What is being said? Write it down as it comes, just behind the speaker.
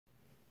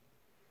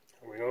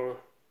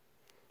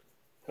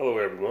Hello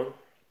everyone.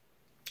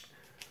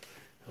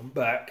 I'm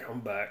back.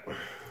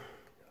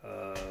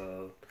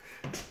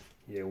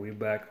 Yeah, we're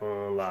back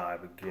on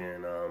live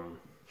again.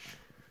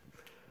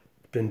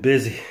 Been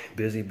busy.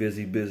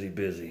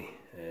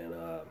 And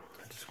I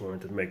just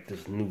wanted to make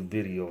this new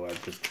video. I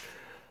just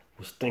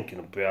was thinking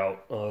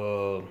about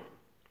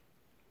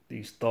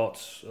these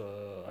thoughts.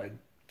 I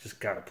just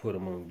gotta put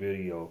them on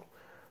video.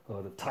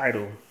 The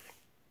title,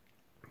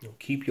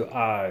 keep your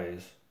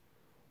eyes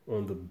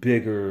on the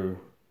bigger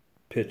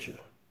picture,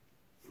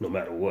 no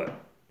matter what.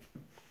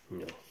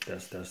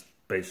 That's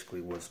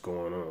basically what's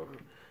going on.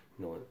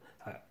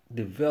 I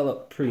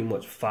developed pretty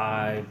much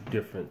 5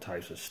 different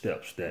types of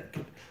steps that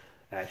could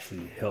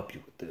actually help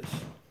you with this.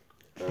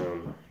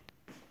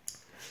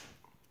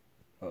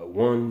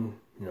 One,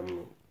 I'm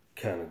gonna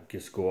kind of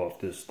just go off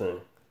this thing,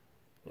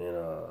 and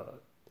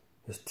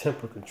it's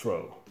temper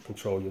control.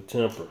 Control your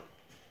temper.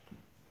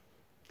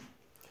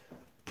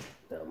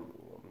 Now,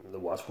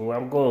 watch where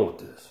I'm going with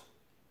this.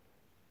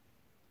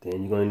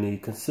 Then you're going to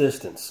need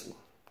consistency,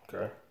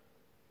 okay?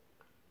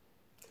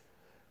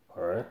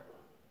 All right?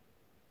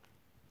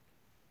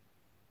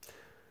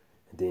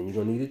 And then you're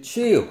going to need to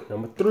chill.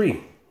 Number 3,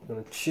 you're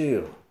going to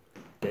chill.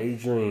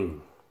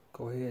 Daydream.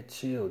 Go ahead,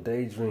 chill,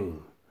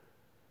 daydream.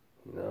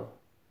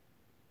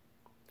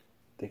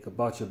 Think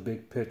about your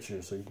big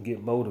picture so you can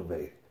get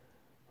motivated,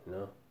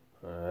 All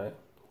right?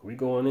 We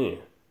going in.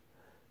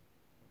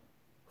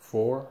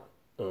 4,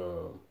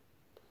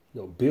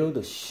 build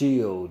a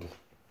shield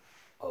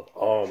of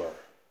armor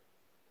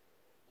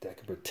that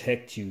can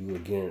protect you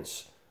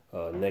against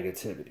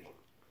negativity.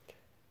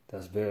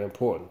 That's very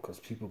important because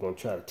people are going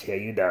to try to tear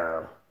you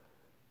down.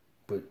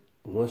 But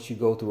once you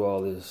go through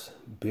all this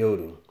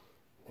building,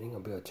 they ain't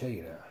going to be able to tear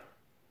you down.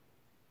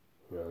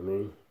 You know what I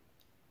mean?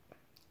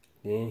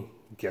 Then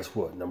guess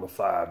what? Number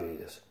 5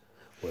 is,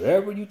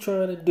 whatever you're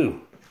trying to do,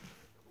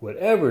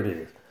 whatever it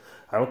is,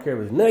 I don't care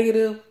if it's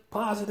negative,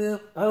 positive,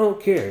 I don't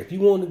care. If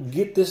you want to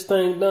get this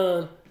thing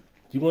done,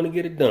 you want to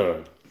get it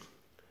done.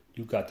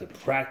 You got to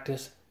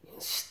practice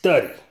and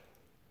study.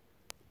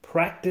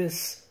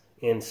 Practice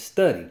and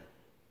study.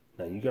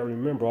 Now, you got to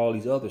remember all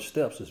these other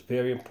steps is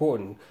very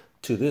important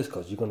to this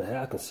because you're going to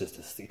have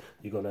consistency.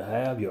 You're going to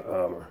have your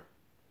armor.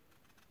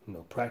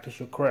 Practice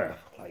your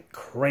craft like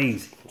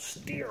crazy.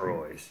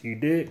 Steroids. You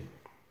did?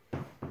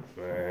 All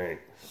right.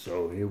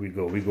 So, here we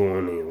go. We're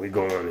going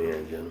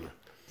in, gentlemen.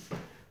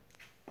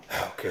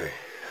 Okay.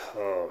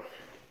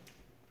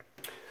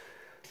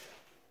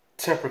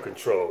 Temper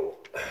control.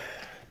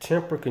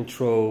 Temper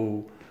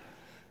control,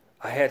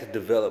 I had to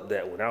develop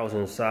that when I was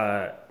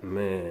inside.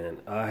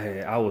 Man,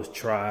 I was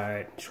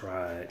tried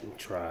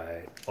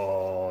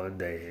all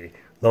day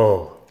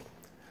long.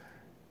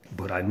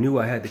 But I knew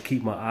I had to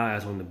keep my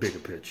eyes on the bigger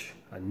picture.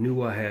 I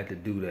knew I had to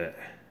do that.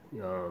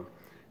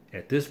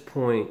 At this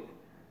point,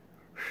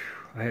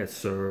 I had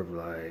served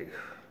I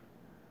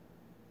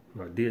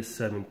did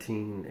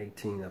 17,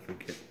 18, I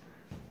forget.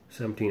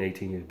 17,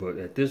 18 years. But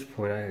at this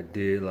point, I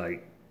did I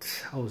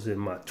was in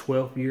my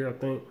 12th year, I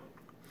think.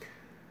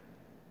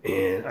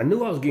 And I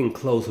knew I was getting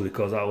closer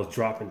because I was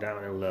dropping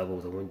down in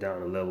levels. I went down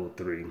to level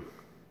 3.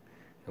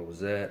 I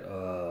was at,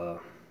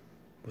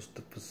 what's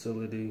the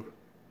facility?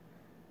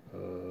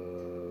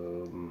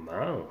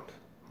 Mound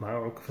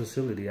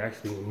facility.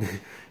 Actually,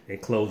 they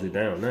closed it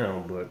down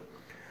now. But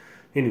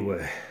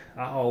anyway,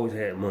 I always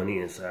had money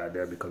inside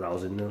there because I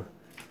was in the,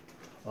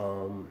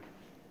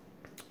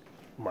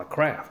 my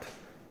craft.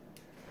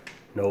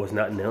 No, it's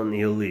not nothing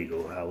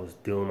illegal. I was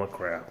doing my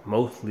craft.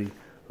 Mostly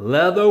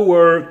leather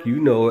work. You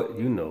know it.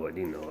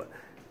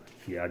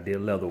 Yeah, I did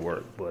leather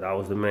work, but I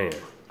was the man.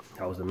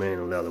 I was the man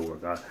in leather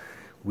work.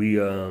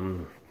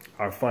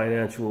 Our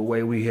financial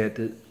way we had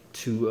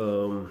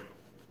to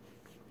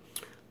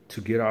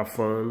get our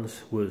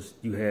funds was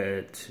you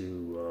had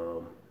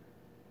to,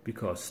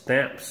 because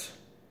stamps,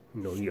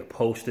 your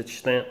postage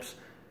stamps,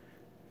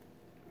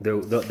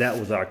 that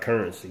was our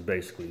currency,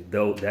 basically.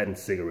 Though that and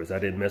cigarettes. I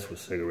didn't mess with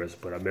cigarettes,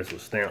 but I messed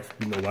with stamps.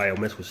 You know why I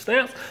mess with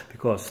stamps?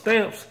 Because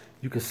stamps,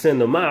 you can send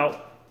them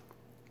out,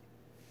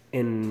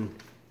 and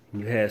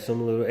you had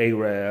some little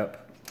Arab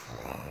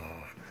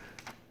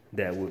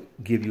that would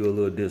give you a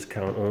little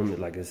discount on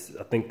it.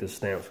 I think the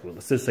stamps,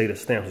 let's just say the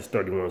stamps is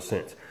 31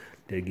 cents.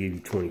 They give you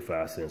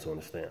 25 cents on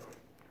the stamp.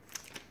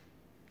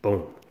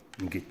 Boom.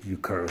 You get your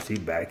currency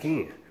back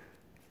in.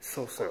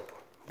 So simple.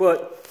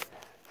 But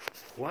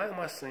why am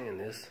I saying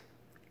this?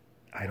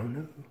 I don't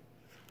know.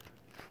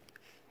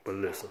 But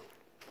listen.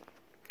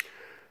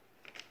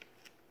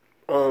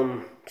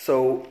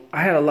 So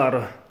I had a lot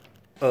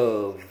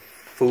of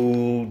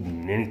food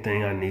and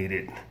anything I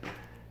needed.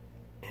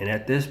 And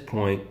at this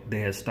point, they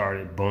had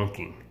started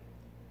bunking.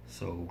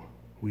 So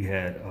we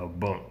had a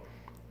bunk.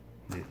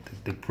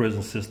 The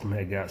prison system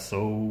had got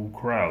so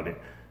crowded,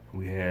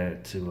 we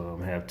had to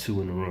have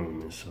 2 in the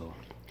room. And so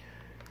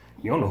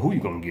you don't know who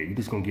you're going to get. You're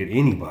just going to get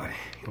anybody.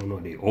 You don't know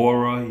their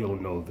aura. You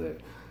don't know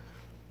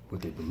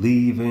what they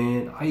believe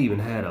in. I even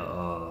had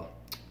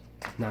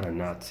not a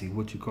Nazi,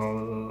 what you call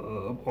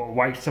a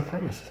white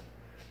supremacist.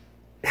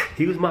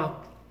 He was my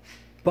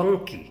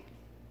bunkie.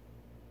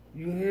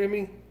 You hear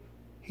me?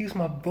 He's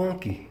my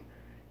bunkie.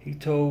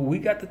 We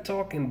got to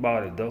talking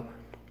about it though.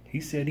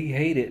 He said he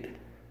hated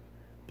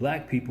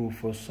black people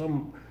for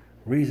some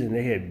reason.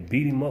 They had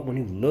beat him up when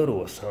he was little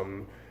or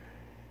something.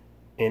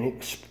 And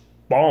it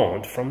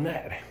spawned from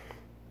that.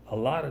 A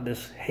lot of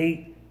this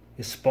hate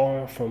is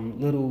spawned from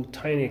little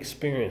tiny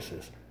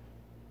experiences.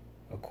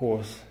 Of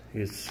course,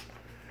 it's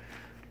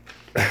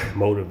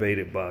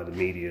motivated by the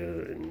media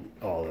and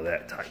all of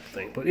that type of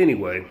thing. But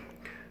anyway,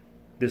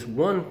 this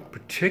one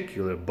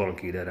particular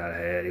bunkie that I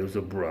had, it was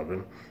a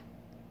brother.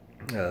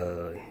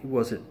 He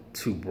wasn't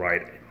too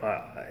bright in my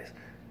eyes.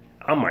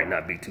 I might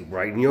not be too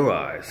bright in your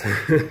eyes.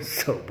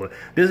 But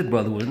this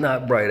brother was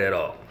not bright at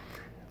all.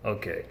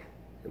 Okay,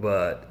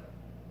 but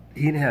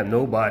he didn't have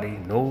nobody,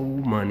 no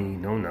money,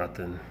 no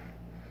nothing.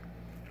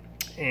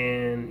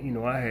 And, you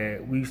know,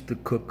 we used to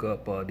cook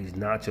up these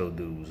nacho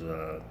dudes,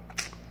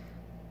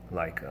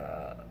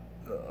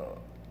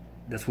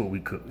 that's what we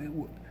cooked.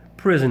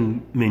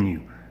 Prison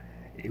menu.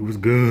 It was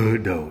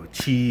good though.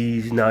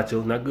 Cheese,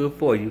 nachos, not good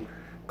for you.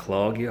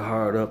 Clog your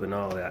heart up and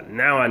all that.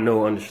 Now I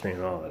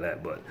understand all of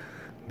that, but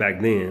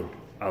back then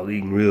I was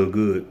eating real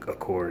good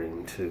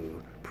according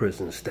to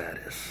prison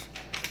status.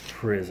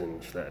 Prison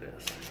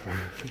status.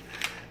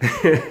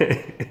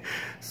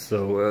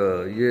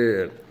 So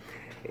yeah.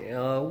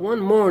 One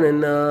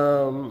morning,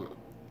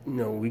 you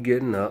know, we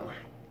getting up.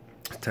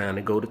 It's time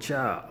to go to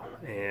chow,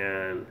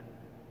 and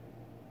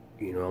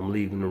you know, I'm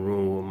leaving the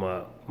room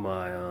with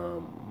my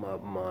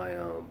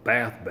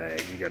bath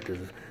bag. You got this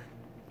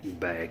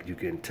bag you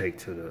can take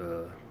to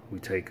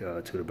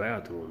the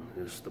bathroom.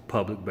 It's the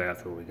public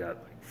bathroom. We got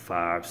like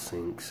 5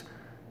 sinks,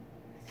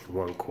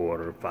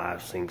 1/4,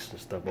 5 sinks and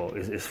stuff.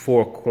 It's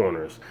 4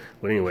 corners,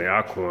 but anyway,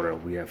 our corner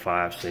we have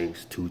 5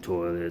 sinks, 2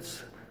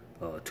 toilets,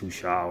 2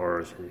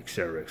 showers,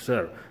 etc.,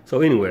 etc.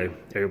 So anyway,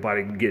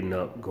 everybody getting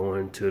up,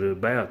 going to the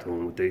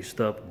bathroom with their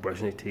stuff,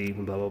 brushing their teeth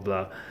and blah blah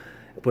blah.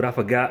 But I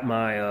forgot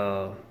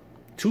my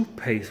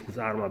toothpaste was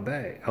out of my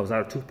bag. I was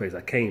out of toothpaste.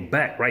 I came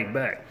right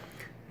back.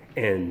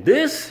 And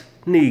this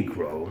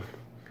Negro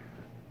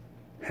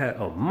had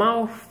a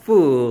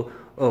mouthful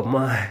of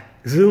my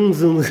Zoom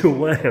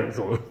Whams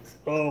on.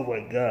 Oh my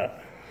God.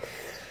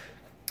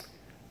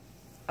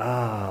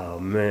 Ah,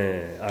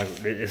 man.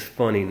 It's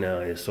funny now.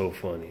 It's so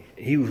funny.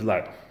 He was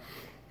like,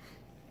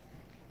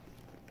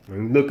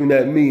 looking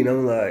at me, and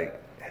I'm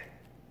like,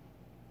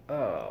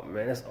 oh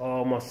man, that's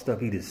all my stuff.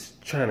 He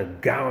just trying to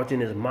gouge in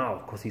his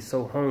mouth because he's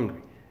so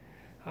hungry.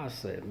 I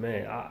said,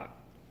 man,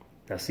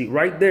 now see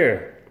right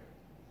there,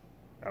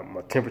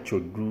 my temperature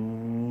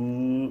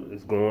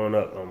is going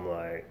up. I'm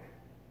like,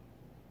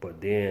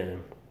 but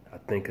then I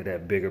think of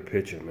that bigger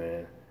picture,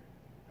 man.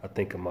 I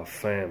think of my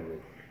family.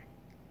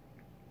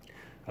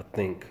 I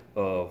think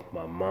of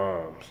my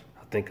moms.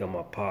 I think of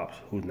my pops,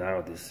 who's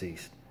now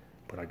deceased.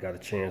 But I got a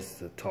chance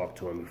to talk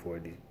to him before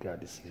he got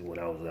deceased when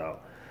I was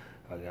out.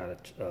 I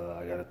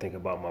gotta think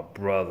about my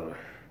brother,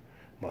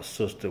 my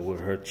sister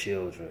with her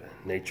children.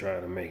 They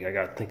trying to make it. I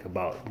gotta think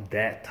about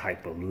that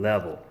type of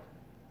level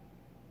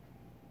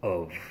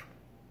of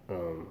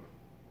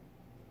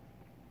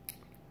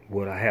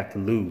what I have to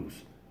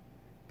lose,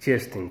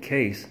 just in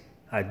case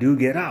I do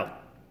get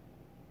out,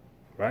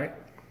 right?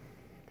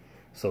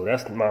 So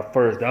that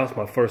was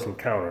my first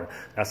encounter.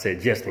 I said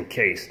just in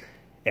case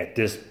at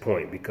this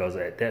point, because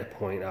at that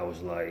point I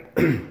was like,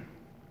 I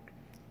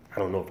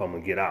don't know if I'm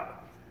gonna get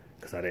out,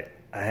 because I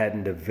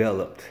hadn't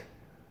developed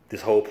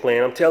this whole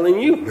plan I'm telling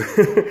you.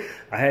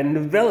 I hadn't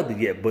developed it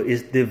yet, but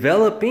it's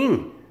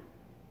developing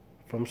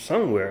from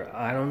somewhere.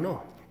 I don't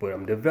know, but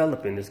I'm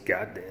developing this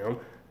goddamn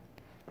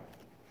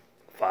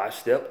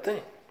 5-step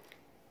thing.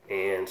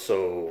 And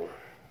so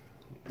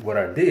what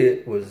I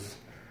did was,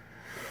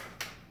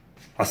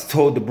 I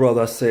told the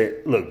brother, I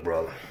said, look,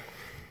 brother,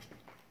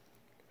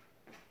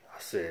 I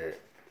said,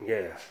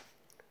 yeah,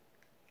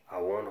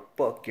 I want to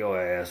fuck your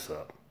ass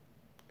up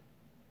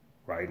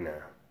right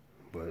now,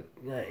 but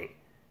you ain't.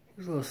 He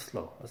was a little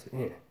slow. I said,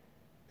 yeah.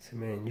 I said,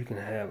 man, you can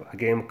have, I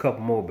gave him a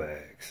couple more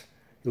bags.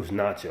 It was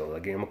nachos. I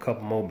gave him a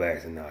couple more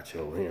bags of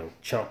nachos. You know,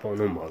 chomp on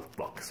them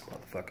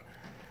motherfucker.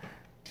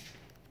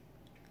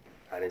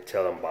 I didn't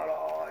tell him about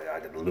all I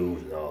got to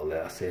lose and all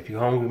that. I said, if you're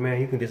hungry, man,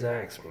 you can just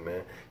ask me,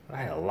 man. I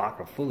had a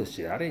locker full of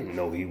shit. I didn't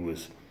know he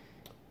was,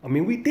 I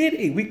mean, we did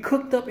eat. We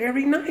cooked up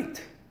every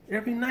night.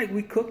 Every night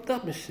we cooked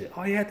up and shit.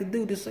 All you had to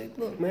do is say,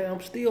 look, man,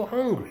 I'm still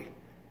hungry.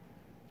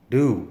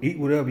 Dude, eat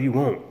whatever you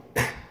want.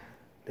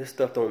 This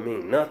stuff don't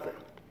mean nothing.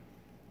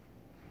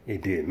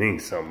 It did mean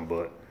something,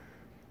 but,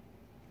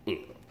 you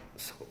know,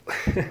 so,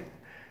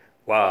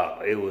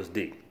 wow, it was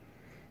deep.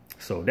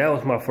 So that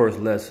was my first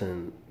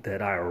lesson,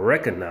 that I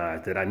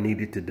recognized that I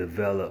needed to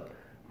develop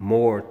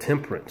more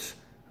temperance.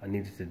 I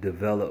needed to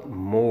develop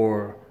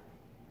more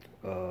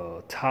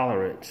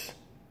tolerance.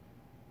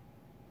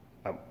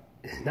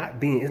 It's not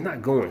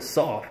going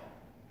soft.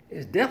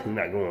 It's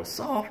definitely not going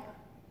soft.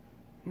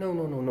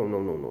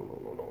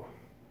 No.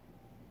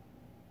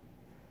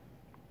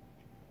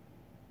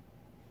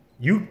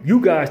 You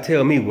guys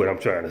tell me what I'm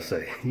trying to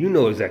say. You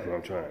know exactly what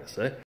I'm trying to say.